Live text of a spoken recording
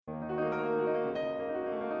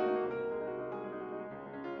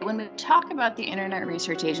When we talk about the Internet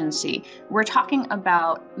Research Agency, we're talking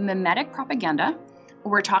about mimetic propaganda.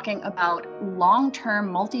 We're talking about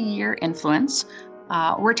long-term, multi-year influence.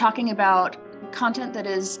 We're talking about content that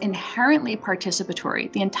is inherently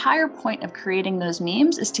participatory. The entire point of creating those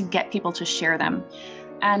memes is to get people to share them.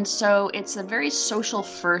 And so it's a very social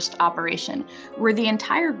first operation where the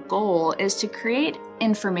entire goal is to create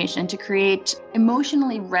information, to create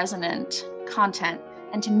emotionally resonant content,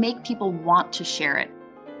 and to make people want to share it.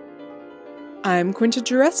 I'm Quinta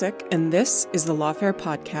Jurecic, and this is the Lawfare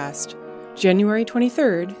Podcast, January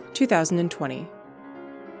 23rd, 2020.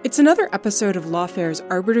 It's another episode of Lawfare's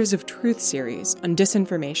Arbiters of Truth series on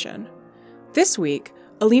disinformation. This week,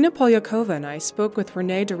 Alina Polyakova and I spoke with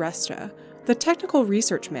Renee DiResta, the technical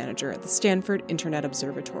research manager at the Stanford Internet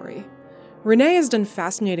Observatory. Renee has done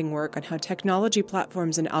fascinating work on how technology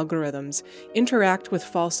platforms and algorithms interact with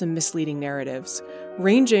false and misleading narratives,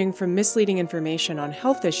 ranging from misleading information on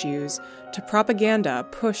health issues to propaganda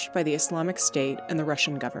pushed by the Islamic State and the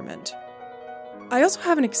Russian government. I also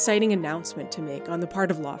have an exciting announcement to make on the part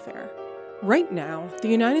of Lawfare. Right now, the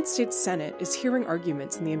United States Senate is hearing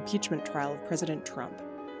arguments in the impeachment trial of President Trump,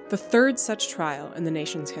 the third such trial in the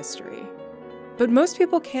nation's history. But most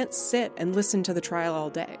people can't sit and listen to the trial all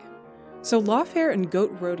day. So Lawfare and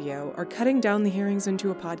Goat Rodeo are cutting down the hearings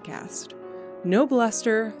into a podcast. No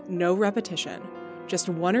bluster, no repetition, just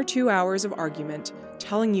 1 or 2 hours of argument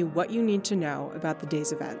telling you what you need to know about the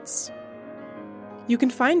day's events. You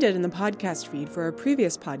can find it in the podcast feed for our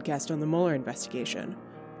previous podcast on the Mueller investigation,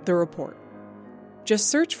 The Report.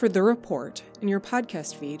 Just search for The Report in your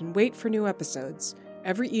podcast feed and wait for new episodes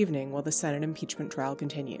every evening while the Senate impeachment trial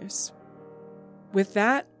continues. With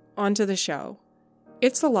that, on to the show.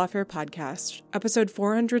 It's the Lawfare Podcast, episode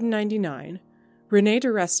 499, Renee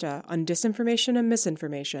DiResta on Disinformation and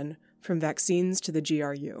Misinformation, from Vaccines to the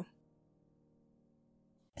GRU.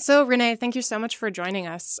 So, Renee, thank you so much for joining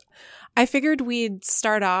us. I figured we'd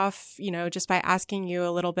start off, just by asking you a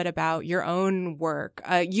little bit about your own work.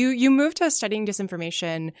 You moved to studying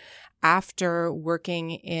disinformation after working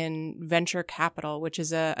in venture capital, which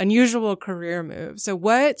is an unusual career move. So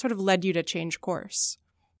what sort of led you to change course?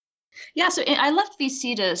 Yeah, so I left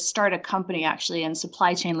VC to start a company actually in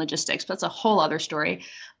supply chain logistics, but that's a whole other story.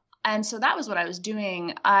 And so that was what I was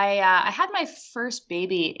doing. I had my first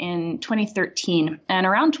baby in 2013, and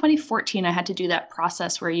around 2014, I had to do that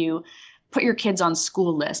process where you put your kids on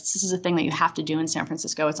school lists. This is a thing that you have to do in San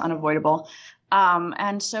Francisco. It's unavoidable.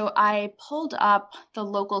 And so I pulled up the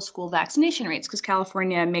local school vaccination rates because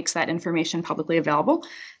California makes that information publicly available.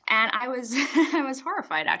 And I was I was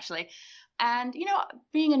horrified, actually. And,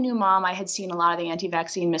 being a new mom, I had seen a lot of the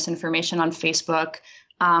anti-vaccine misinformation on Facebook.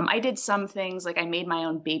 I did some things like I made my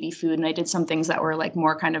own baby food, and I did some things that were like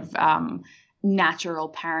more kind of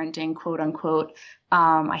natural parenting, quote unquote.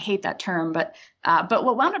 I hate that term, but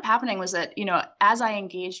what wound up happening was that, as I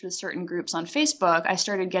engaged with certain groups on Facebook, I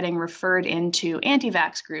started getting referred into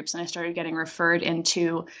anti-vax groups, and I started getting referred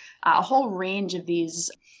into a whole range of these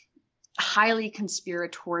highly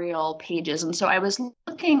conspiratorial pages. And so I was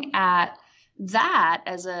looking at that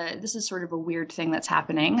as this is sort of a weird thing that's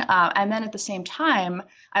happening. And then at the same time,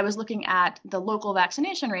 I was looking at the local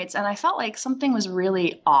vaccination rates, and I felt like something was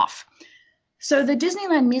really off. So the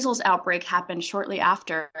Disneyland measles outbreak happened shortly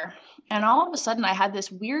after, and all of a sudden I had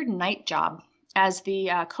this weird night job as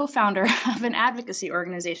the co-founder of an advocacy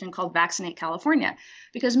organization called Vaccinate California,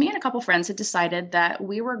 because me and a couple friends had decided that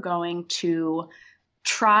we were going to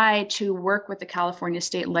try to work with the California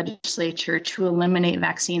state legislature to eliminate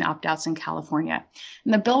vaccine opt-outs in California.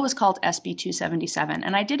 And the bill was called SB 277.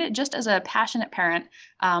 And I did it just as a passionate parent.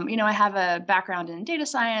 I have a background in data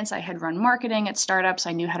science. I had run marketing at startups.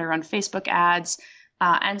 I knew how to run Facebook ads.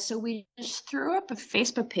 And so we just threw up a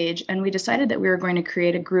Facebook page, and we decided that we were going to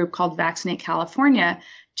create a group called Vaccinate California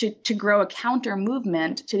to grow a counter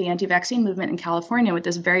movement to the anti-vaccine movement in California with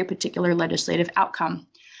this very particular legislative outcome.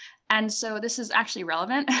 And so this is actually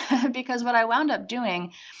relevant because what I wound up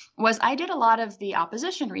doing was I did a lot of the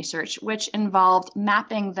opposition research, which involved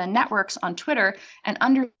mapping the networks on Twitter and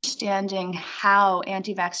understanding how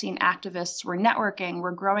anti-vaccine activists were networking,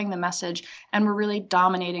 were growing the message, and were really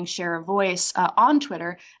dominating share of voice on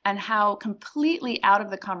Twitter, and how completely out of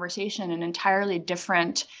the conversation and entirely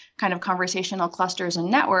different kind of conversational clusters and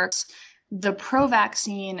networks the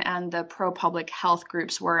pro-vaccine and the pro-public health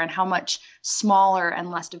groups were and how much smaller and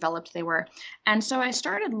less developed they were. And so I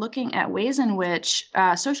started looking at ways in which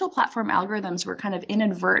social platform algorithms were kind of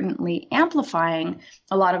inadvertently amplifying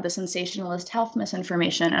a lot of the sensationalist health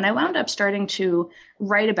misinformation. And I wound up starting to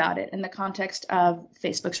write about it in the context of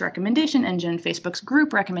Facebook's recommendation engine, Facebook's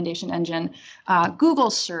group recommendation engine,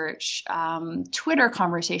 Google search, Twitter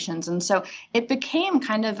conversations. And so it became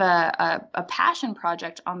kind of a passion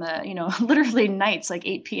project on the, literally nights like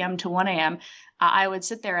 8 p.m. to 1 a.m. I would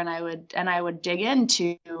sit there and I would dig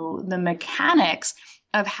into the mechanics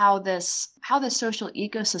of how this social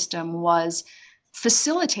ecosystem was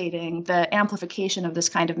facilitating the amplification of this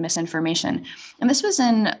kind of misinformation. And this was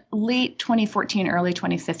in late 2014, early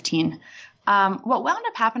 2015. What wound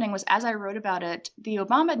up happening was, as I wrote about it, the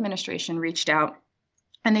Obama administration reached out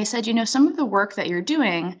and they said, some of the work that you're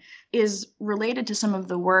doing is related to some of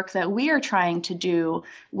the work that we are trying to do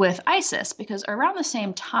with ISIS, because around the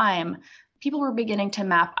same time, people were beginning to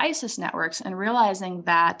map ISIS networks and realizing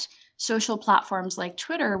that social platforms like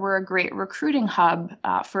Twitter were a great recruiting hub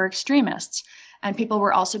for extremists. And people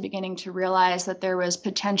were also beginning to realize that there was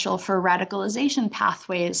potential for radicalization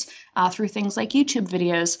pathways through things like YouTube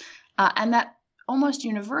videos, and that almost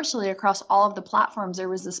universally across all of the platforms, there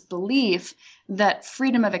was this belief that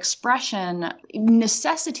freedom of expression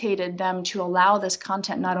necessitated them to allow this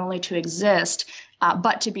content not only to exist,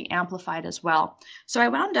 but to be amplified as well. So I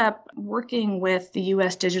wound up working with the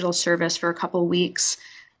U.S. Digital Service for a couple weeks,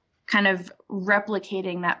 kind of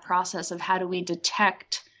replicating that process of how do we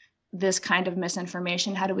detect this kind of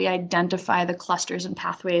misinformation, how do we identify the clusters and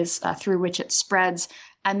pathways through which it spreads,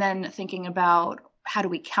 and then thinking about how do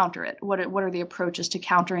we counter it? What are the approaches to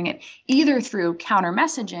countering it, either through counter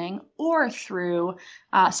messaging or through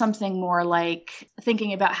something more like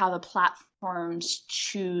thinking about how the platforms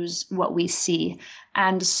choose what we see.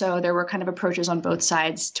 And so there were kind of approaches on both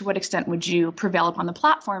sides. To what extent would you prevail upon the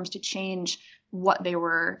platforms to change what they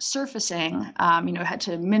were surfacing, had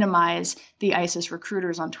to minimize the ISIS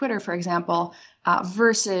recruiters on Twitter, for example,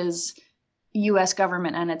 versus U.S.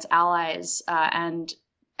 government and its allies and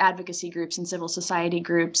advocacy groups and civil society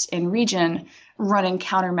groups in region running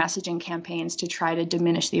counter messaging campaigns to try to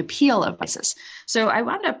diminish the appeal of ISIS. So I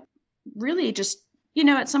wound up really just,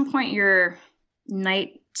 at some point your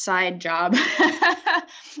night side job,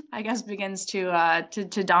 I guess, begins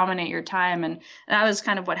to dominate your time. And that was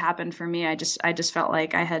kind of what happened for me. I just felt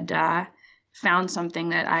like I had found something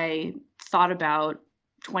that I thought about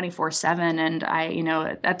 24/7. And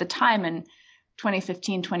I, at the time in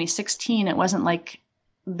 2015, 2016, it wasn't like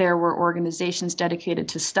there were organizations dedicated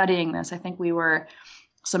to studying this. I think we were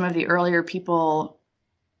some of the earlier people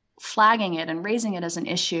flagging it and raising it as an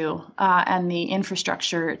issue, and the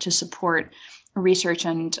infrastructure to support research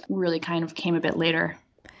and really kind of came a bit later.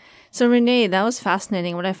 So Renee, that was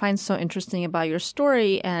fascinating. What I find so interesting about your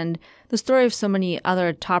story and the story of so many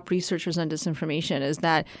other top researchers on disinformation is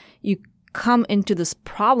that you come into this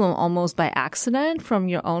problem almost by accident from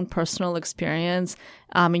your own personal experience,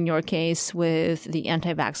 in your case with the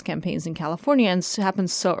anti-vax campaigns in California, and it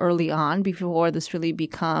happens so early on before this really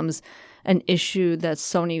becomes an issue that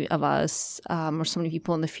so many of us or so many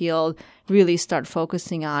people in the field really start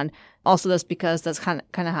focusing on. Also, that's because that's kind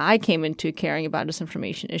of how I came into caring about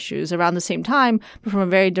disinformation issues around the same time, but from a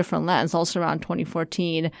very different lens, also around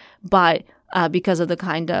 2014. But because of the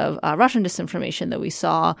kind of Russian disinformation that we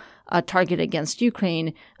saw targeted against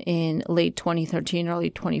Ukraine in late 2013, early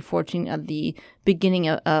 2014, at the beginning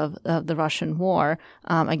of the Russian war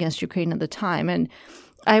against Ukraine at the time. And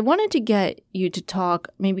I wanted to get you to talk,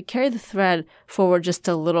 maybe carry the thread forward just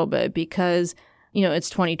a little bit because, it's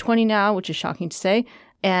 2020 now, which is shocking to say.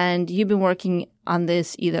 And you've been working on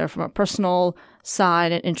this either from a personal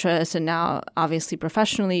side and interest and now obviously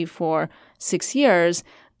professionally for 6 years.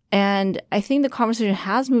 And I think the conversation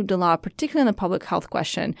has moved a lot, particularly on the public health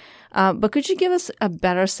question. But could you give us a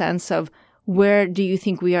better sense of where do you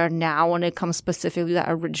think we are now when it comes specifically to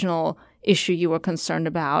that original issue you were concerned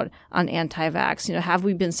about on anti-vax? Have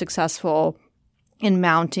we been successful in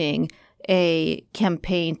mounting a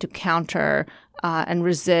campaign to counter and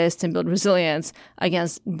resist and build resilience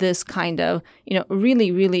against this kind of,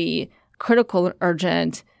 really, really critical and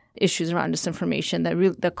urgent issues around disinformation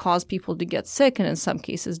that cause people to get sick and in some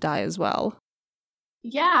cases die as well?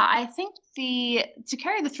 Yeah, I think to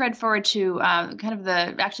carry the thread forward to kind of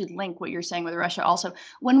actually link what you're saying with Russia also,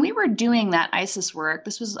 when we were doing that ISIS work,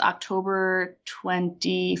 this was October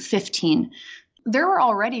 2015, there were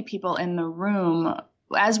already people in the room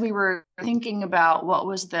as we were thinking about what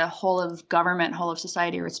was the whole of government, whole of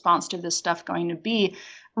society response to this stuff going to be,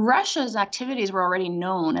 Russia's activities were already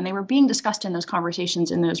known, and they were being discussed in those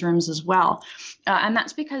conversations in those rooms as well. And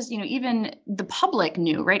that's because, even the public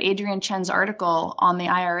knew, right? Adrian Chen's article on the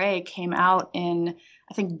IRA came out in,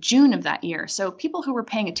 I think, June of that year. So people who were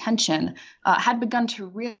paying attention had begun to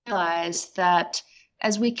realize that,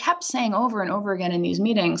 as we kept saying over and over again in these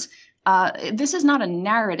meetings, this is not a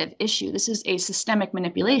narrative issue. This is a systemic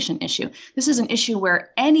manipulation issue. This is an issue where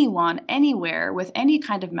anyone, anywhere, with any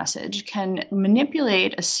kind of message can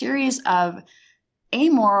manipulate a series of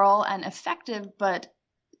amoral and effective but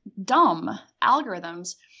dumb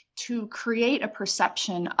algorithms to create a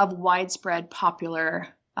perception of widespread popular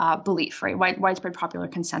belief, right? Widespread popular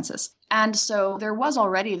consensus. And so there was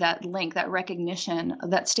already that link, that recognition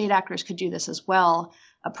that state actors could do this as well,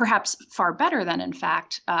 perhaps far better than, in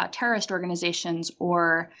fact, terrorist organizations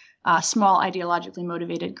or small ideologically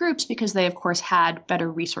motivated groups, because they, of course, had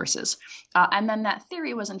better resources. And then that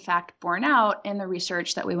theory was, in fact, borne out in the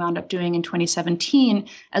research that we wound up doing in 2017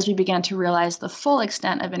 as we began to realize the full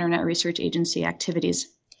extent of Internet Research Agency activities.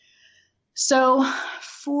 So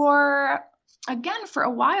for a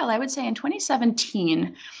while, I would say in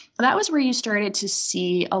 2017, that was where you started to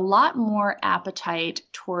see a lot more appetite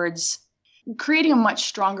towards creating a much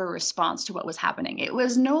stronger response to what was happening. It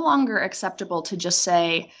was no longer acceptable to just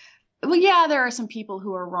say, well, yeah, there are some people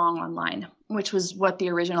who are wrong online, which was what the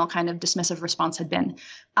original kind of dismissive response had been.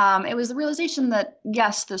 It was the realization that,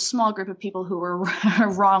 yes, the small group of people who were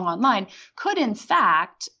wrong online could, in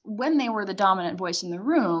fact, when they were the dominant voice in the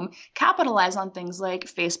room, capitalize on things like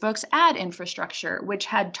Facebook's ad infrastructure, which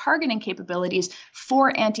had targeting capabilities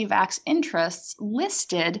for anti-vax interests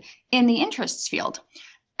listed in the interests field.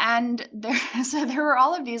 And there were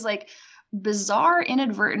all of these bizarre,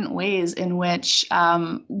 inadvertent ways in which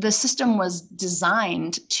the system was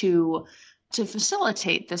designed to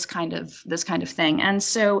facilitate this kind of thing. And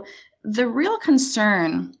so the real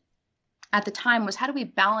concern at the time was, how do we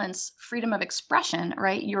balance freedom of expression,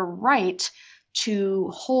 right? Your right to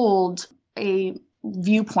hold a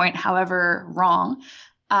viewpoint, however wrong,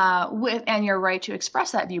 and your right to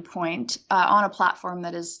express that viewpoint on a platform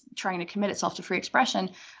that is trying to commit itself to free expression.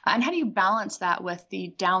 And how do you balance that with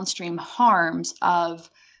the downstream harms of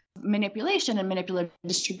manipulation and manipulative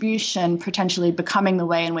distribution potentially becoming the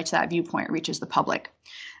way in which that viewpoint reaches the public?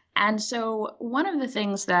 And so one of the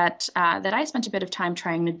things that I spent a bit of time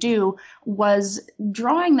trying to do was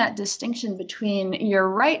drawing that distinction between your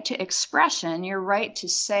right to expression, your right to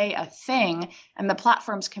say a thing, and the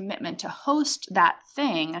platform's commitment to host that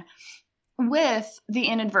thing with the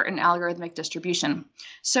inadvertent algorithmic distribution.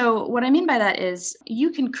 So what I mean by that is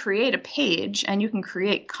you can create a page and you can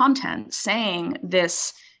create content saying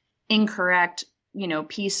this incorrect,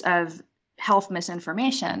 piece of health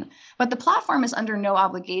misinformation, but the platform is under no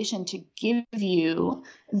obligation to give you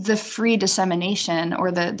the free dissemination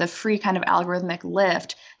or the free kind of algorithmic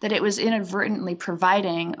lift that it was inadvertently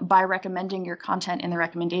providing by recommending your content in the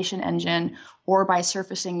recommendation engine or by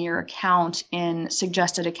surfacing your account in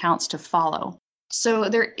suggested accounts to follow. So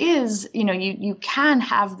there is, you can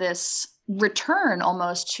have this return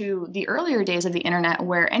almost to the earlier days of the internet,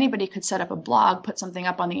 where anybody could set up a blog, put something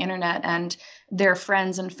up on the internet, and their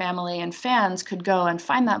friends and family and fans could go and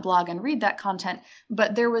find that blog and read that content.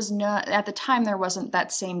 But there was at the time, there wasn't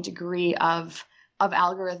that same degree of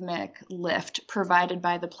algorithmic lift provided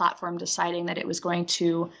by the platform deciding that it was going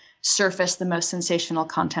to surface the most sensational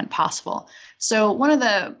content possible. So one of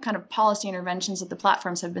the kind of policy interventions that the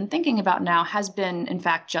platforms have been thinking about now has been, in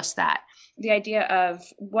fact, just that. The idea of,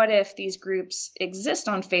 what if these groups exist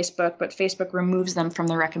on Facebook, but Facebook removes them from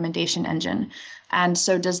the recommendation engine? And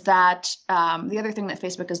so does that, the other thing that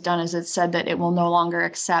Facebook has done is it's said that it will no longer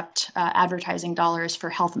accept advertising dollars for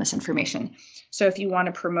health misinformation. So if you want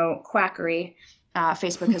to promote quackery,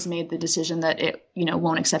 Facebook has made the decision that it,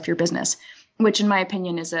 won't accept your business, which in my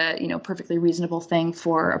opinion is a, perfectly reasonable thing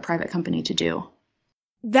for a private company to do.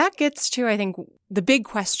 That gets to, I think, the big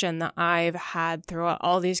question that I've had throughout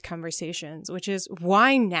all these conversations, which is,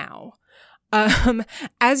 why now?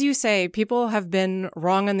 As you say, people have been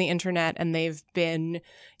wrong on the internet and they've been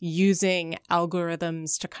using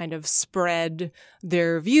algorithms to kind of spread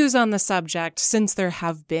their views on the subject since there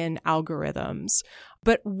have been algorithms.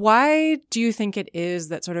 But why do you think it is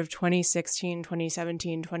that sort of 2016,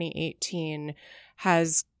 2017, 2018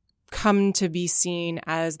 has come to be seen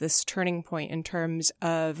as this turning point in terms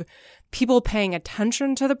of people paying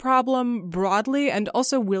attention to the problem broadly and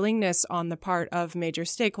also willingness on the part of major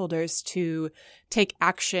stakeholders to take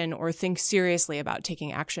action or think seriously about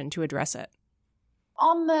taking action to address it?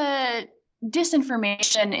 On the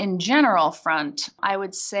disinformation in general front, I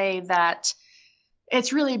would say that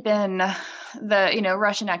it's really been the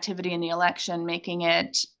Russian activity in the election making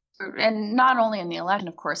it, and not only in the election,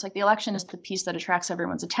 of course, like the election is the piece that attracts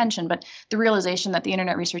everyone's attention, but the realization that the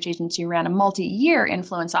Internet Research Agency ran a multi-year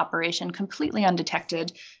influence operation completely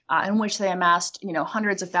undetected, in which they amassed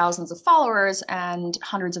hundreds of thousands of followers and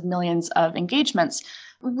hundreds of millions of engagements,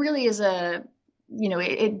 really is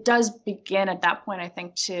it does begin at that point, I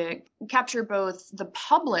think, to capture both the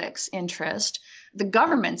public's interest, the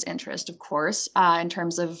government's interest, of course, in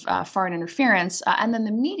terms of foreign interference, and then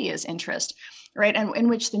the media's interest, right? And in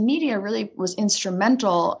which the media really was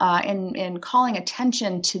instrumental in calling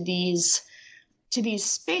attention to these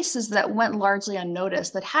spaces that went largely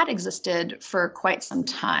unnoticed, that had existed for quite some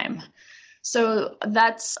time. So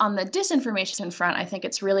that's on the disinformation front. I think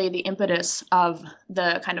it's really the impetus of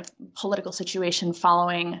the kind of political situation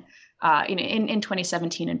following, in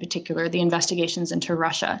 2017 in particular, the investigations into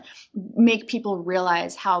Russia make people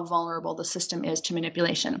realize how vulnerable the system is to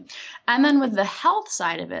manipulation. And then with the health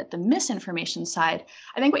side of it, the misinformation side,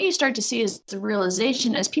 I think what you start to see is the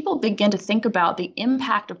realization as people begin to think about the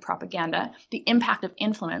impact of propaganda, the impact of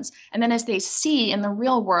influence, and then as they see in the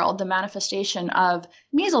real world the manifestation of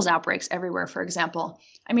measles outbreaks everywhere, for example.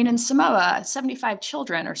 I mean, in Samoa, 75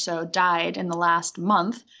 children or so died in the last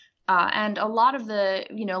month. And a lot of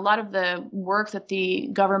the work that the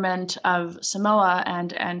government of Samoa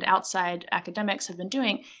and outside academics have been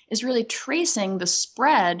doing is really tracing the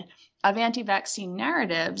spread of anti-vaccine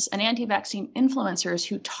narratives and anti-vaccine influencers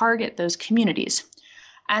who target those communities.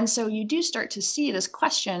 And so you do start to see this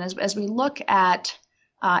question as we look at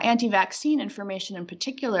anti-vaccine information in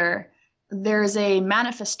particular. There's a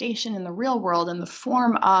manifestation in the real world in the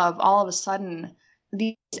form of all of a sudden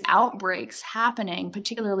these outbreaks happening,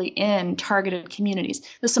 particularly in targeted communities.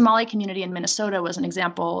 The Somali community in Minnesota was an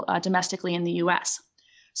example domestically in the US.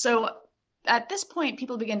 So at this point,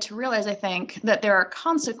 people begin to realize, I think, that there are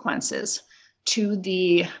consequences to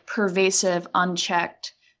the pervasive,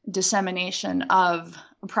 unchecked dissemination of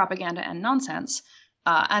propaganda and nonsense.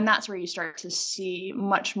 And that's where you start to see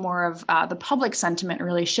much more of the public sentiment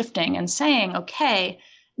really shifting and saying, okay,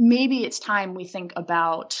 maybe it's time we think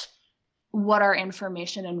about what our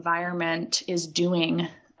information environment is doing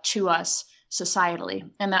to us societally.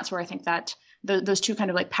 And that's where I think that those two kind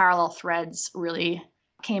of like parallel threads really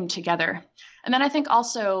came together. And then I think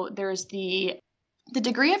also there's the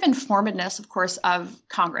degree of informedness, of course, of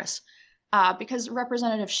Congress, because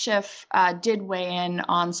Representative Schiff did weigh in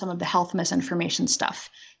on some of the health misinformation stuff.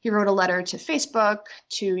 He wrote a letter to Facebook,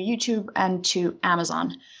 to YouTube, and to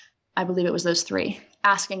Amazon. I believe it was those three,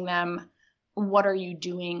 asking them, what are you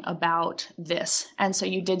doing about this? And so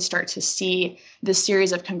you did start to see this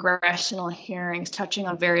series of congressional hearings touching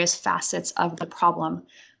on various facets of the problem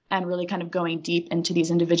and really kind of going deep into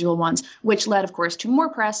these individual ones, which led, of course, to more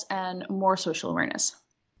press and more social awareness.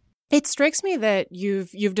 It strikes me that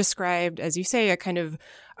you've described, as you say, a kind of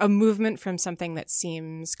a movement from something that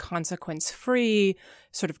seems consequence-free,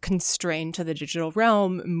 sort of constrained to the digital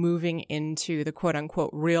realm, moving into the quote-unquote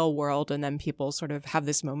real world, and then people sort of have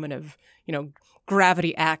this moment of,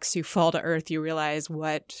 gravity acts, you fall to earth, you realize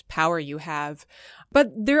what power you have. But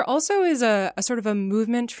there also is a sort of a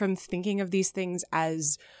movement from thinking of these things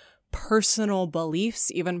as personal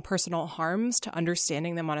beliefs, even personal harms, to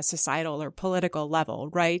understanding them on a societal or political level,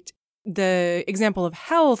 right? The example of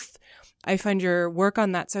health, I find your work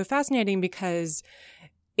on that so fascinating because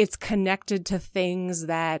it's connected to things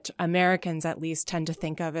that Americans at least tend to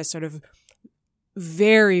think of as sort of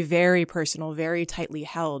very, very personal, very tightly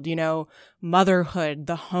held, motherhood,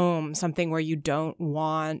 the home, something where you don't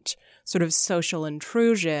want sort of social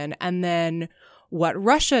intrusion. And then what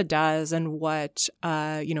Russia does and what,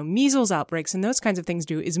 measles outbreaks and those kinds of things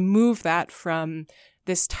do is move that from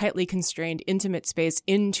this tightly constrained, intimate space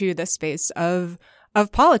into the space of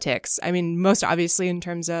politics. I mean, most obviously in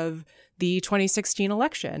terms of the 2016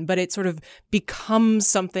 election, but it sort of becomes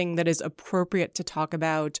something that is appropriate to talk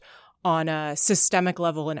about on a systemic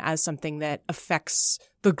level and as something that affects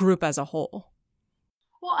the group as a whole.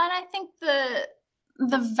 Well, and I think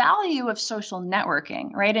the value of social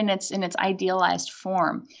networking, right, in its idealized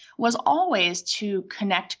form, was always to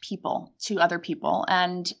connect people to other people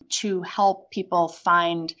and to help people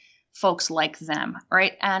find folks like them,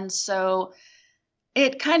 right? And so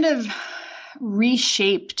it kind of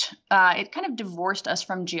reshaped, it kind of divorced us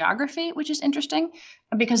from geography, which is interesting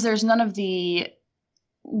because there's none of the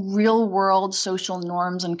real world social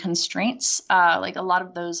norms and constraints. Like a lot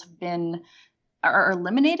of those are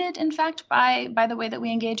eliminated, in fact, by the way that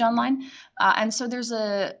we engage online. And so there's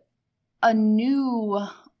a new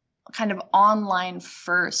kind of online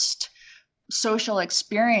first social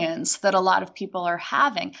experience that a lot of people are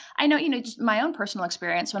having. I know, just my own personal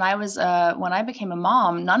experience when I became a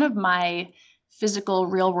mom, none of my physical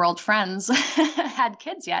real world friends had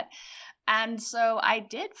kids yet. And so I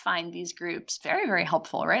did find these groups very, very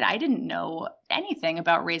helpful, right? I didn't know anything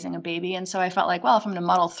about raising a baby. And so I felt like, well, if I'm going to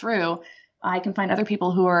muddle through, I can find other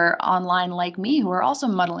people who are online like me who are also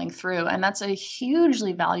muddling through. And that's a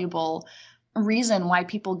hugely valuable reason why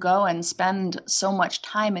people go and spend so much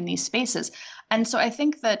time in these spaces. And so I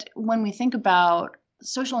think that when we think about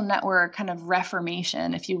social network kind of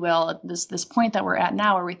reformation, if you will, this point that we're at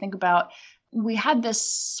now, where we think about we had this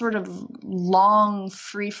sort of long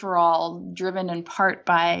free-for-all driven in part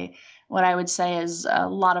by what I would say is a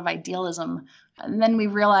lot of idealism. And then we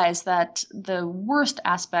realized that the worst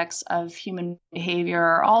aspects of human behavior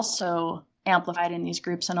are also amplified in these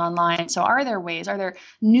groups and online. So are there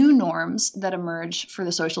new norms that emerge for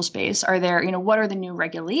the social space? Are there, what are the new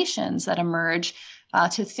regulations that emerge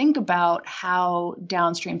to think about how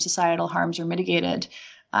downstream societal harms are mitigated?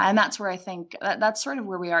 And that's where I think that's sort of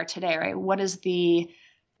where we are today, right? What are the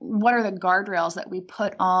guardrails that we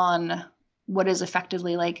put on what is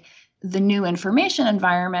effectively like the new information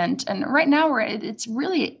environment? And right now it's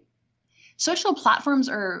really, social platforms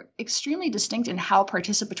are extremely distinct in how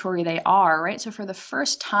participatory they are, right? So for the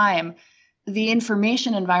first time, the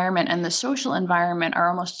information environment and the social environment are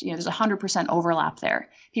almost, there's 100% overlap there.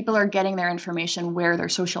 People are getting their information where they're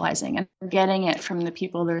socializing and getting it from the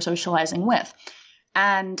people they're socializing with.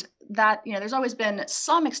 And that, there's always been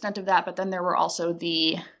some extent of that, but then there were also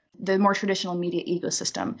the more traditional media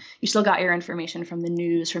ecosystem. You still got your information from the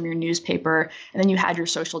news, from your newspaper, and then you had your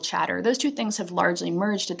social chatter. Those two things have largely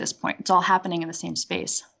merged at this point. It's all happening in the same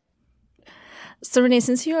space. So Renee,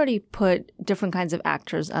 since you already put different kinds of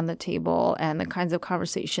actors on the table and the kinds of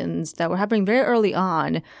conversations that were happening very early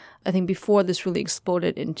on, I think before this really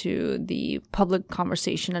exploded into the public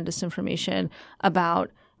conversation and disinformation about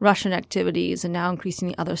Russian activities and now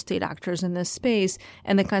increasingly other state actors in this space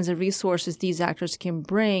and the kinds of resources these actors can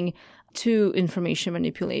bring to information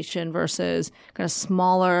manipulation versus kind of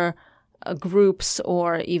smaller groups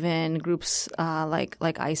or even groups like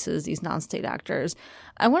ISIS, these non-state actors.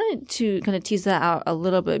 I wanted to kind of tease that out a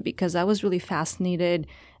little bit because I was really fascinated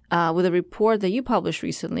with a report that you published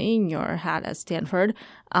recently in your hat at Stanford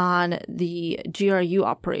on the GRU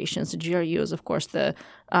operations. The GRU is, of course, the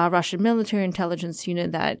Russian military intelligence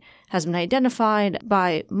unit that has been identified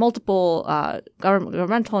by multiple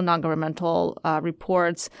governmental and non-governmental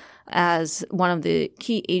reports as one of the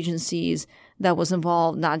key agencies that was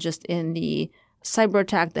involved not just in the cyber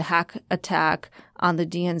attack, the hack attack on the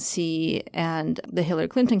DNC and the Hillary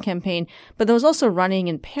Clinton campaign, but that was also running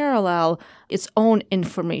in parallel its own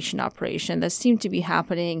information operation that seemed to be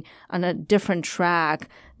happening on a different track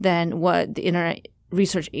than what the Internet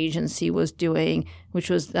Research Agency was doing, which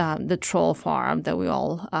was the troll farm that we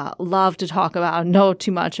all love to talk about, know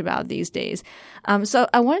too much about these days. So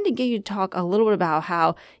I wanted to get you to talk a little bit about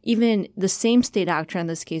how even the same state actor, in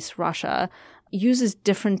this case Russia, uses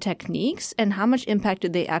different techniques and how much impact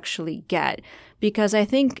did they actually get? Because I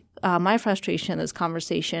think my frustration in this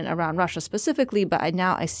conversation around Russia specifically, but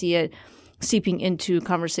now I see it seeping into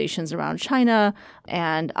conversations around China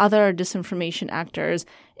and other disinformation actors,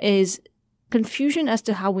 is confusion as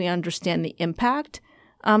to how we understand the impact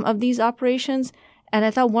of these operations. And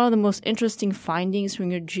I thought one of the most interesting findings from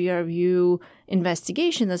your GRU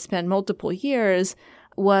investigation that spanned multiple years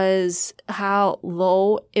was how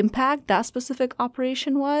low impact that specific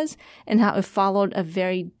operation was and how it followed a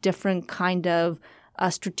very different kind of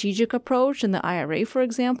strategic approach in the IRA, for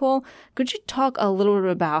example. Could you talk a little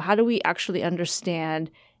bit about how do we actually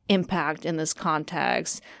understand impact in this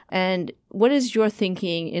context? And what is your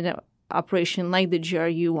thinking in an operation like the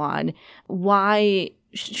GRU one? Why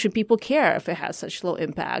should people care if it has such low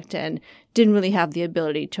impact and didn't really have the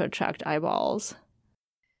ability to attract eyeballs?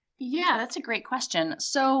 Yeah, that's a great question.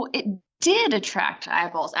 So it did attract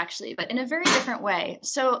eyeballs, actually, but in a very different way.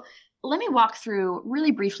 So let me walk through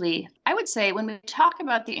really briefly. I would say when we talk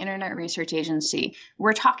about the Internet Research Agency,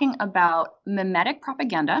 we're talking about mimetic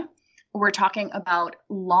propaganda. We're talking about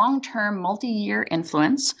long-term, multi-year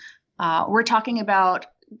influence. We're talking about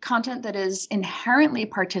content that is inherently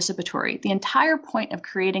participatory. The entire point of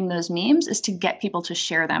creating those memes is to get people to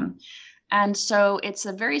share them. And so it's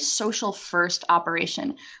a very social first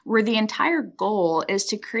operation where the entire goal is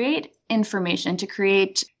to create information, to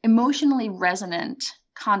create emotionally resonant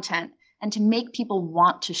content, and to make people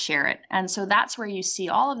want to share it. And so that's where you see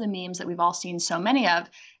all of the memes that we've all seen so many of.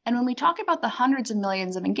 And when we talk about the hundreds of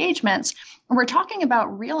millions of engagements, we're talking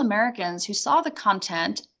about real Americans who saw the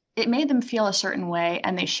content, it made them feel a certain way,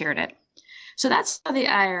 and they shared it. So that's how the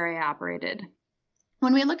IRA operated.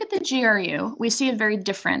 When we look at the GRU, we see a very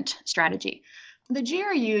different strategy. The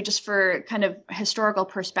GRU, just for kind of historical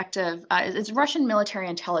perspective, is Russian military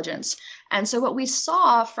intelligence. And so what we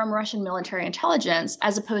saw from Russian military intelligence,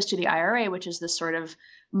 as opposed to the IRA, which is this sort of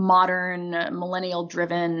modern,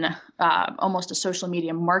 millennial-driven, almost a social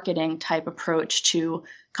media marketing type approach to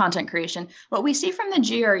content creation, what we see from the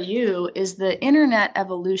GRU is the internet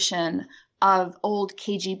evolution of old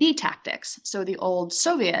KGB tactics, so the old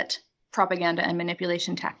Soviet propaganda and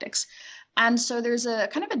manipulation tactics. And so there's a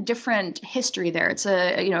kind of a different history there. It's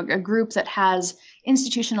a group that has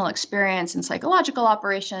institutional experience in psychological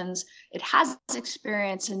operations. It has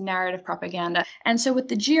experience in narrative propaganda. And so what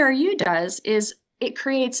the GRU does is it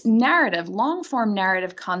creates narrative, long-form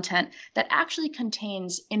narrative content that actually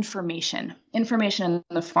contains information in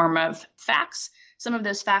the form of facts. Some of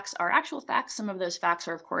those facts are actual facts. Some of those facts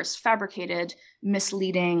are, of course, fabricated,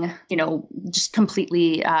 misleading, just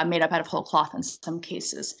completely made up out of whole cloth in some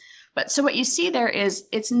cases. But so what you see there is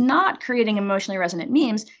it's not creating emotionally resonant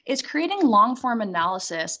memes. It's creating long-form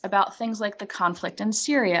analysis about things like the conflict in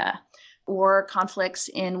Syria or conflicts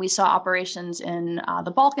we saw operations in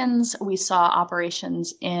the Balkans. We saw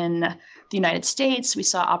operations in the United States. We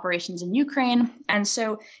saw operations in Ukraine. And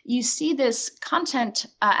so you see this content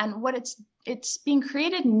and what it's being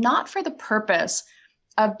created not for the purpose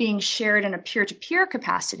of being shared in a peer-to-peer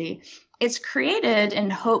capacity. It's created in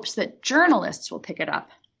hopes that journalists will pick it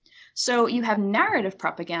up. So you have narrative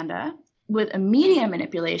propaganda with a media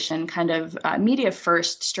manipulation kind of media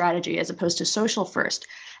first strategy as opposed to social first.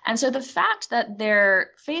 And so the fact that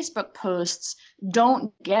their Facebook posts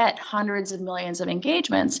don't get hundreds of millions of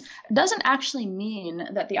engagements doesn't actually mean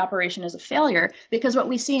that the operation is a failure, because what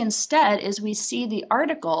we see instead is we see the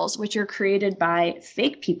articles, which are created by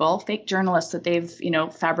fake people, fake journalists that they've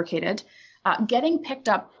fabricated, getting picked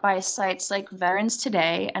up by sites like Veterans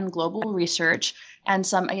Today and Global Research and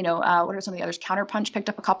some, what are some of the others? Counterpunch picked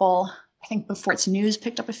up a couple. I think Before It's News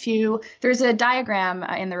picked up a few. There's a diagram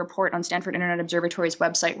in the report on Stanford Internet Observatory's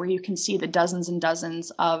website where you can see the dozens and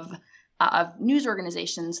dozens of news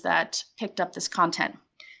organizations that picked up this content.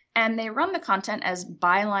 And they run the content as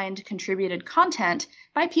bylined contributed content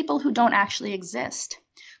by people who don't actually exist.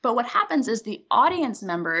 But what happens is the audience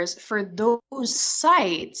members for those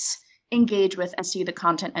sites engage with and see the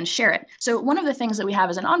content and share it. So one of the things that we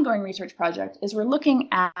have as an ongoing research project is we're looking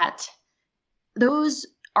at those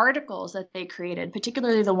articles that they created,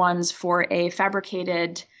 particularly the ones for a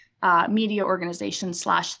fabricated media organization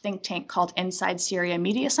 / think tank called Inside Syria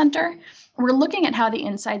Media Center. We're looking at how the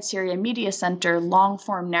Inside Syria Media Center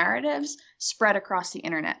long-form narratives spread across the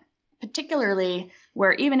internet, particularly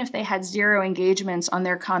where even if they had 0 engagements on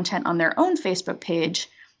their content on their own Facebook page,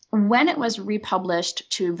 when it was republished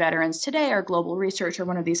to Veterans Today or Global Research or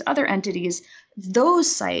one of these other entities,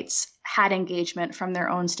 those sites had engagement from their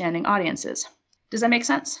own standing audiences. Does that make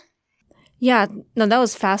sense? Yeah, no, that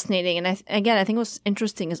was fascinating. And I think what's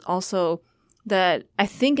interesting is also that I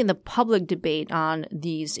think in the public debate on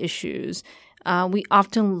these issues, we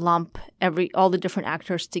often lump all the different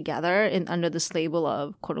actors together under this label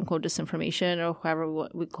of quote unquote disinformation or whatever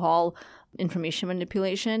we call information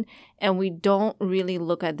manipulation. And we don't really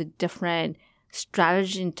look at the different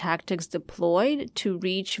strategies and tactics deployed to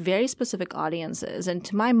reach very specific audiences. And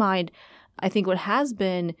to my mind, I think what has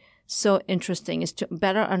been so interesting is to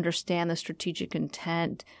better understand the strategic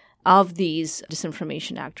intent of these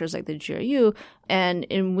disinformation actors like the GRU and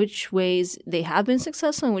in which ways they have been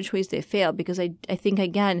successful and which ways they failed. Because I think,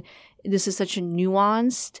 again, this is such a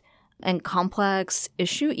nuanced and complex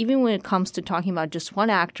issue, even when it comes to talking about just one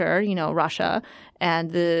actor, Russia,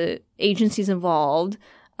 and the agencies involved,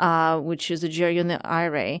 which is the GRU and the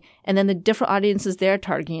IRA, and then the different audiences they're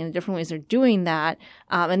targeting and the different ways they're doing that,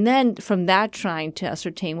 and then from that trying to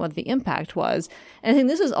ascertain what the impact was. And I think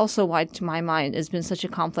this is also why, to my mind, it's been such a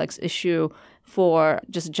complex issue for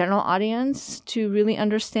just a general audience to really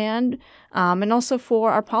understand, and also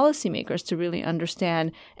for our policymakers to really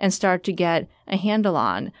understand and start to get a handle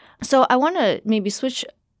on. So I want to maybe switch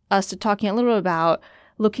us to talking a little bit about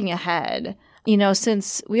looking ahead.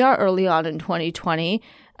 Since we are early on in 2020,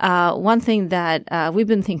 one thing that we've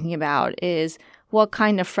been thinking about is what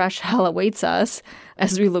kind of fresh hell awaits us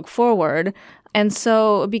as we look forward. And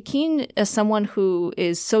so I'd be keen, as someone who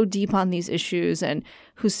is so deep on these issues and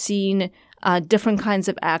who's seen different kinds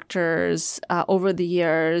of actors over the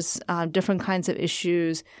years, different kinds of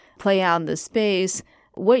issues play out in this space,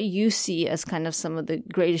 what you see as kind of some of the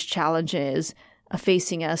greatest challenges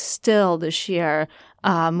facing us still this year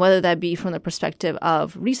whether that be from the perspective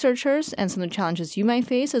of researchers and some of the challenges you might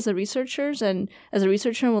face as a researchers and as a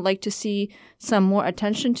researcher and would like to see some more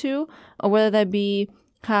attention to, or whether that be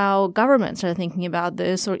how governments are thinking about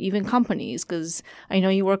this, or even companies, because I know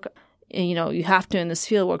you work, you have to in this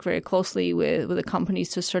field work very closely with the companies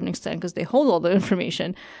to a certain extent because they hold all the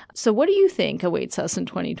information. So what do you think awaits us in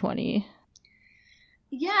 2020?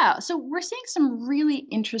 Yeah, so we're seeing some really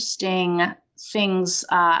interesting things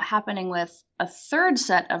happening with a third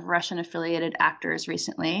set of Russian-affiliated actors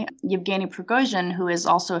recently, Yevgeny Prigozhin, who is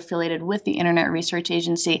also affiliated with the Internet Research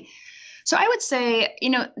Agency. So I would say,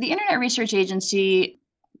 the Internet Research Agency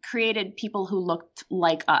created people who looked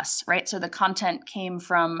like us, right? So the content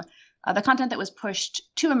that was pushed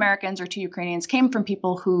to Americans or to Ukrainians came from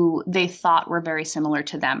people who they thought were very similar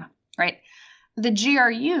to them, right? The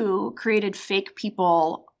GRU created fake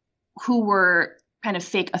people who were kind of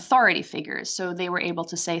fake authority figures. So they were able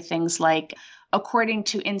to say things like, according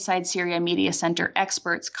to Inside Syria Media Center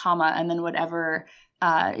experts, and then whatever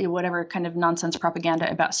kind of nonsense propaganda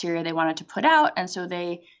about Syria they wanted to put out. And so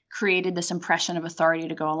they created this impression of authority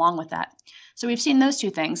to go along with that. So we've seen those two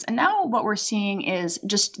things. And now what we're seeing is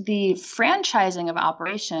just the franchising of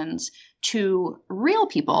operations to real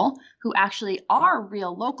people who actually are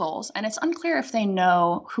real locals. And it's unclear if they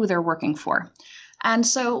know who they're working for. And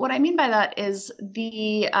so what I mean by that is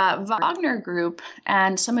the Wagner Group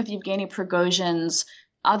and some of Yevgeny Prigozhin's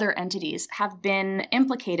other entities have been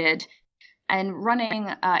implicated in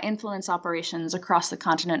running influence operations across the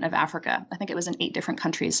continent of Africa. I think it was in 8 different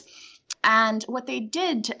countries. And what they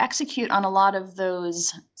did to execute on a lot of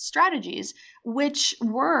those strategies, which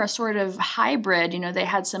were a sort of hybrid, they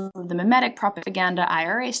had some of the mimetic propaganda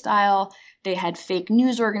IRA style, they had fake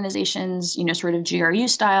news organizations, sort of GRU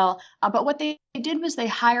style. But what they did was they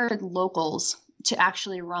hired locals to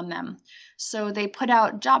actually run them. So they put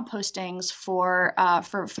out job postings for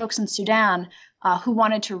folks in Sudan who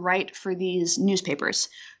wanted to write for these newspapers.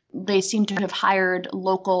 They seem to have hired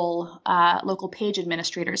local page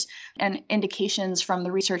administrators, and indications from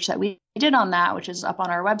the research that we did on that, which is up on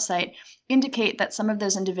our website, indicate that some of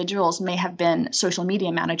those individuals may have been social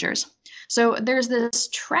media managers. So there's this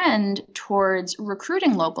trend towards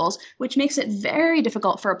recruiting locals, which makes it very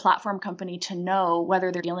difficult for a platform company to know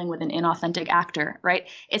whether they're dealing with an inauthentic actor, right?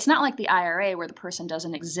 It's not like the IRA where the person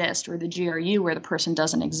doesn't exist, or the GRU where the person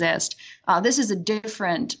doesn't exist. This is a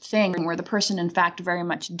different thing where the person, in fact, very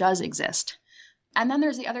much does exist. And then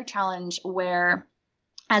there's the other challenge where,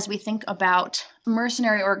 as we think about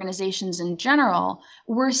mercenary organizations in general,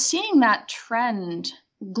 we're seeing that trend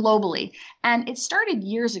globally. And it started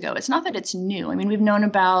years ago. It's not that it's new. I mean, we've known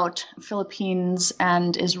about Philippines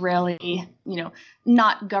and Israeli,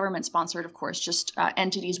 not government sponsored, of course, just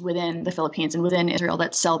entities within the Philippines and within Israel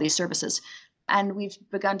that sell these services. And we've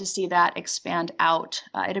begun to see that expand out.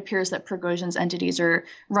 It appears that Prigozhin's entities are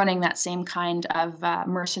running that same kind of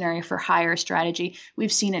mercenary for hire strategy.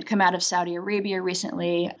 We've seen it come out of Saudi Arabia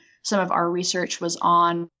recently. Some of our research was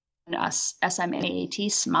on SMAAT,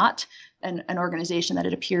 SMAT, an organization that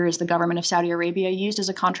it appears the government of Saudi Arabia used as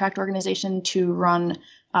a contract organization to run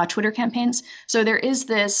Twitter campaigns. So there is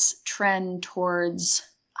this trend towards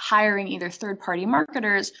hiring either third-party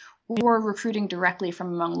marketers or recruiting directly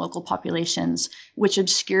from among local populations, which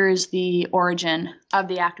obscures the origin of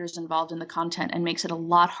the actors involved in the content and makes it a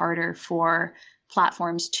lot harder for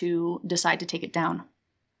platforms to decide to take it down.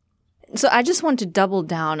 So I just want to double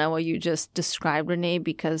down on what you just described, Renee,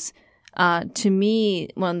 because to me,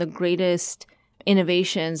 one of the greatest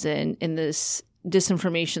innovations in this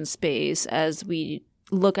disinformation space, as we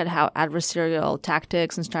look at how adversarial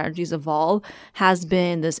tactics and strategies evolve, has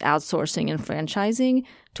been this outsourcing and franchising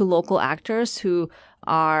to local actors who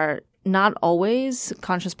are not always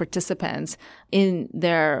conscious participants in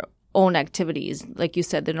their own activities. Like you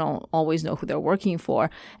said, they don't always know who they're working for.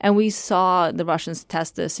 And we saw the Russians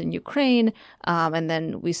test this in Ukraine, and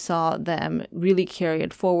then we saw them really carry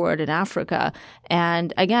it forward in Africa.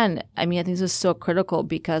 And again, I think this is so critical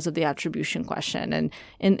because of the attribution question. And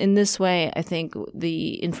in this way, I think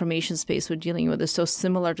the information space we're dealing with is so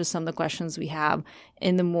similar to some of the questions we have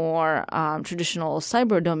in the more traditional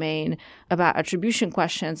cyber domain about attribution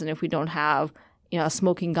questions. And if we don't have a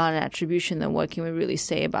smoking gun and attribution, then what can we really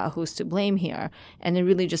say about who's to blame here? And it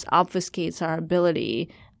really just obfuscates our ability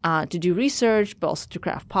to do research, but also to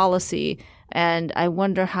craft policy. And I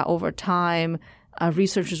wonder how over time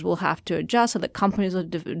researchers will have to adjust, so that companies will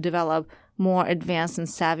develop more advanced and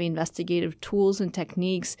savvy investigative tools and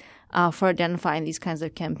techniques for identifying these kinds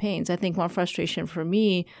of campaigns. I think one frustration for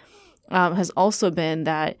me has also been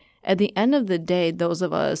that at the end of the day, those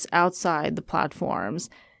of us outside the platforms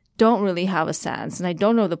don't really have a sense, and I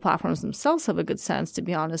don't know if the platforms themselves have a good sense, to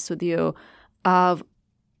be honest with you, of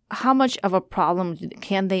how much of a problem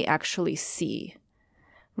can they actually see,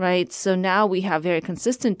 right? So now we have very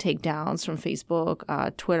consistent takedowns from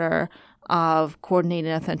Facebook, Twitter, of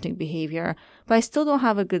coordinated authentic behavior, but I still don't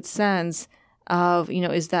have a good sense of,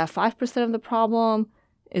 is that 5% of the problem?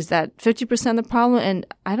 Is that 50% of the problem? And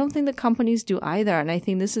I don't think the companies do either. And I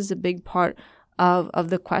think this is a big part of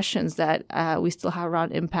the questions that we still have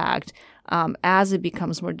around impact as it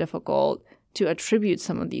becomes more difficult to attribute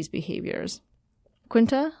some of these behaviors.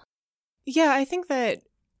 Quinta? Yeah, I think that,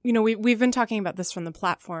 we've been talking about this from the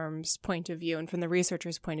platform's point of view and from the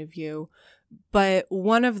researcher's point of view. But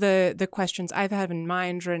one of the questions I've had in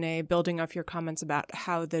mind, Renee, building off your comments about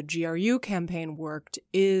how the GRU campaign worked,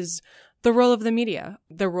 is the role of the media,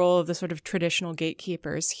 the role of the sort of traditional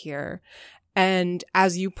gatekeepers here. And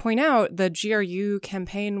as you point out, the GRU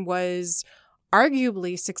campaign was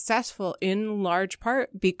arguably successful in large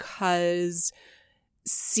part because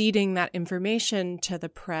ceding that information to the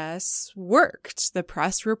press worked. The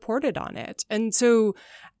press reported on it. And so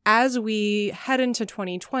as we head into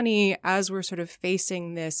 2020, as we're sort of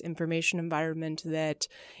facing this information environment that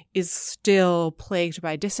is still plagued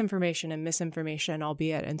by disinformation and misinformation,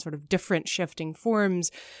 albeit in sort of different shifting forms,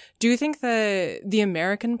 do you think the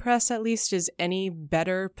American press, at least, is any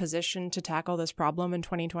better positioned to tackle this problem in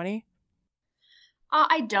 2020?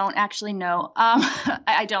 I don't actually know.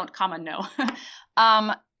 I don't, no.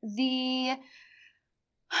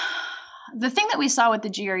 The thing that we saw with the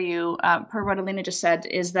GRU, per what Alina just said,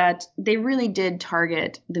 is that they really did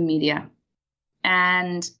target the media.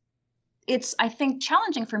 And it's, I think,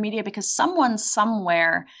 challenging for media because someone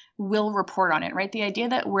somewhere will report on it, right? The idea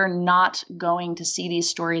that we're not going to see these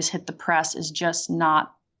stories hit the press is just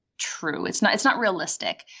not true. It's not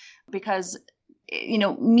realistic because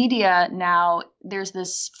media now, there's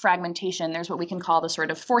this fragmentation. There's what we can call the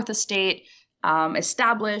sort of fourth estate,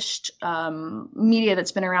 established media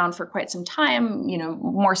that's been around for quite some time,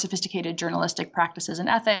 more sophisticated journalistic practices and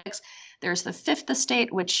ethics. There's the fifth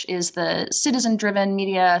estate, which is the citizen-driven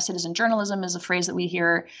media. Citizen journalism is a phrase that we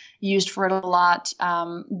hear used for it a lot.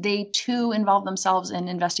 They too involve themselves in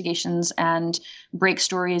investigations and break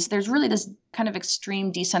stories. There's really this kind of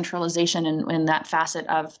extreme decentralization in that facet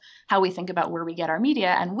of how we think about where we get our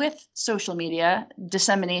media. And with social media,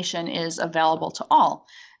 dissemination is available to all.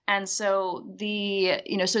 And so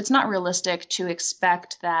so it's not realistic to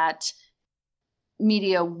expect that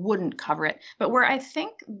media wouldn't cover it. But where I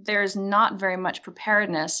think there's not very much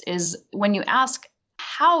preparedness is when you ask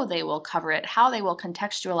how they will cover it, how they will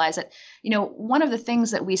contextualize it. One of the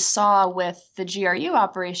things that we saw with the GRU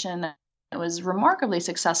operation that was remarkably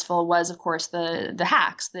successful was, of course, the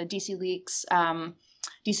hacks, the DC Leaks,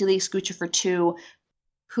 Gucci for Two,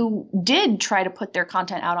 who did try to put their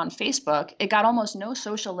content out on Facebook. It got almost no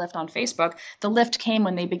social lift on Facebook. The lift came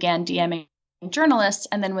when they began DMing journalists,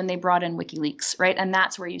 and then when they brought in WikiLeaks, right? And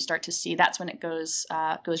that's where you start to see, that's when it goes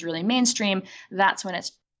really mainstream. That's when it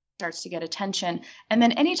starts to get attention. And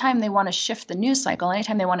then anytime they want to shift the news cycle,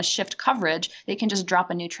 anytime they want to shift coverage, they can just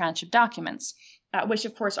drop a new tranche of documents, which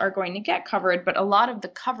of course are going to get covered. But a lot of the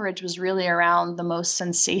coverage was really around the most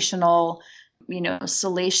sensational,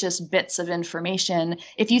 salacious bits of information.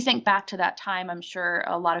 If you think back to that time, I'm sure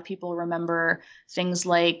a lot of people remember things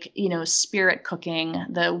like, spirit cooking,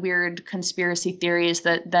 the weird conspiracy theories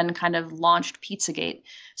that then kind of launched Pizzagate.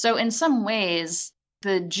 So in some ways,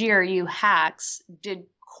 the GRU hacks did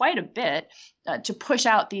quite a bit to push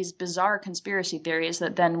out these bizarre conspiracy theories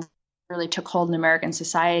that then really took hold in American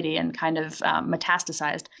society and kind of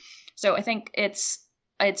metastasized. So I think it's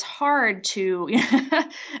hard to,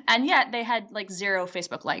 and yet they had like 0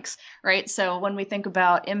 Facebook likes, right? So when we think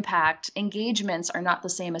about impact, engagements are not the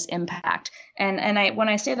same as impact. And when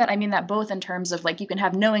I say that, I mean that both in terms of like you can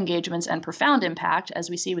have no engagements and profound impact, as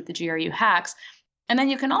we see with the GRU hacks. And then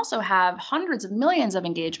you can also have hundreds of millions of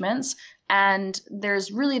engagements. And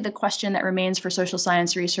there's really the question that remains for social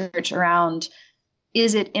science research around,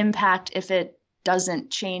 is it impact if it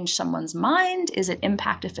doesn't change someone's mind? Is it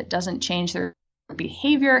impact if it doesn't change their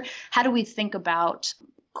behavior? How do we think about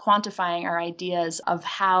quantifying our ideas of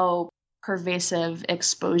how pervasive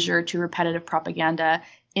exposure to repetitive propaganda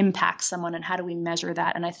impacts someone, and how do we measure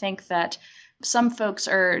that? And I think that some folks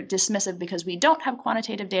are dismissive because we don't have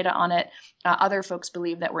quantitative data on it. Other folks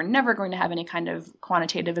believe that we're never going to have any kind of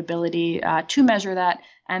quantitative ability to measure that,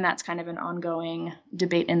 and that's kind of an ongoing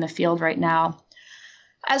debate in the field right now.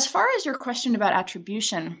 As far as your question about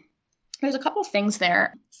attribution, there's a couple things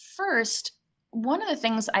there. First, one of the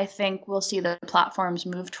things I think we'll see the platforms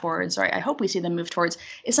move towards, or I hope we see them move towards,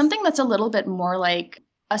 is something that's a little bit more like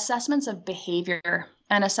assessments of behavior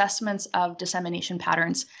and assessments of dissemination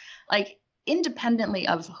patterns, like independently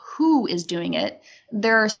of who is doing it,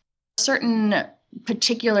 there are certain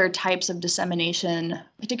particular types of dissemination,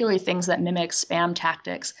 particularly things that mimic spam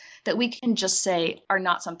tactics, that we can just say are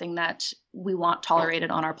not something that we want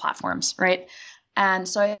tolerated on our platforms, right? And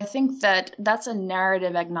so I think that that's a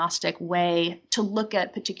narrative agnostic way to look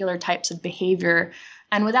at particular types of behavior,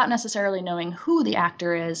 and without necessarily knowing who the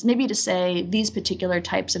actor is, maybe to say these particular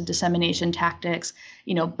types of dissemination tactics,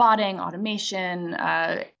 botting, automation,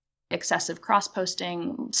 excessive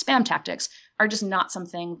cross-posting, spam tactics are just not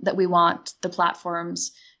something that we want the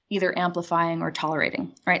platforms either amplifying or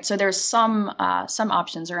tolerating, right? So there's some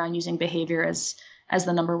options around using behavior as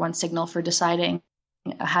the number one signal for deciding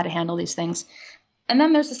how to handle these things. And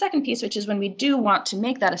then there's the second piece, which is when we do want to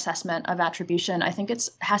make that assessment of attribution, I think it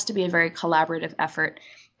has to be a very collaborative effort.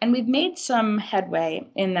 And we've made some headway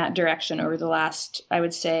in that direction over the last, I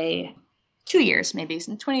would say, 2 years, maybe.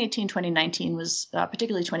 In 2018, 2019 was,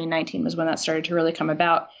 particularly 2019 was when that started to really come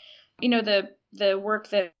about. The work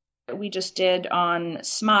that we just did on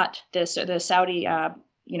SMOT, the Saudi,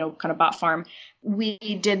 kind of bot farm, we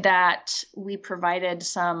did that. We provided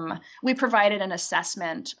an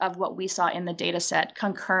assessment of what we saw in the data set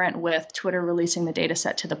concurrent with Twitter releasing the data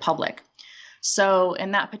set to the public. So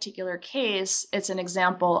in that particular case, it's an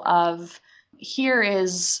example of here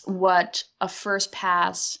is what a first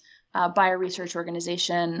pass by a research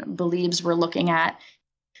organization believes we're looking at.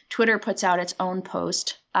 Twitter puts out its own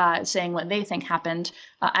post saying what they think happened,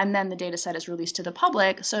 and then the data set is released to the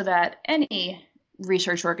public so that any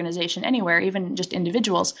research organization anywhere, even just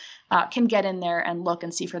individuals, can get in there and look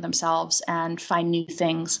and see for themselves and find new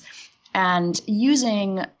things. And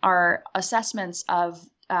using our assessments of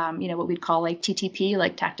what we'd call like TTP,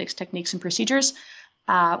 like tactics, techniques, and procedures,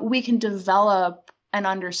 we can develop an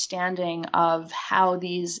understanding of how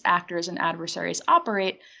these actors and adversaries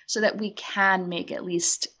operate so that we can make at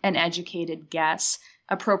least an educated guess,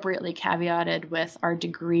 appropriately caveated with our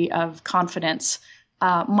degree of confidence,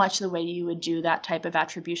 much the way you would do that type of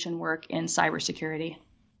attribution work in cybersecurity.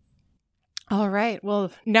 All right.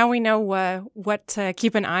 Well, now we know what to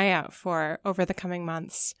keep an eye out for over the coming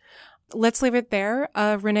months. Let's leave it there.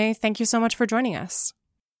 Renee, thank you so much for joining us.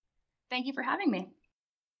 Thank you for having me.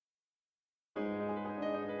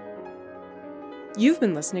 You've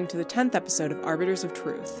been listening to the 10th episode of Arbiters of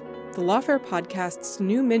Truth, the Lawfare podcast's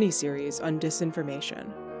new mini-series on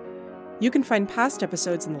disinformation. You can find past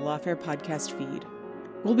episodes in the Lawfare podcast feed.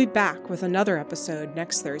 We'll be back with another episode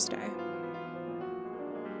next Thursday.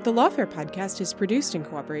 The Lawfare podcast is produced in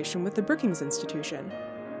cooperation with the Brookings Institution.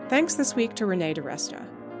 Thanks this week to Renee DiResta.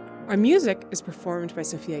 Our music is performed by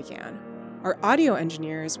Sophia Yan. Our audio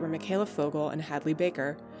engineers were Michaela Fogel and Hadley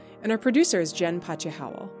Baker, and our producer is Jen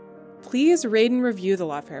Pache-Howell. Please rate and review the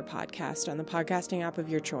Lawfare podcast on the podcasting app of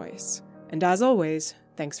your choice. And as always,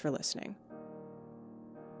 thanks for listening.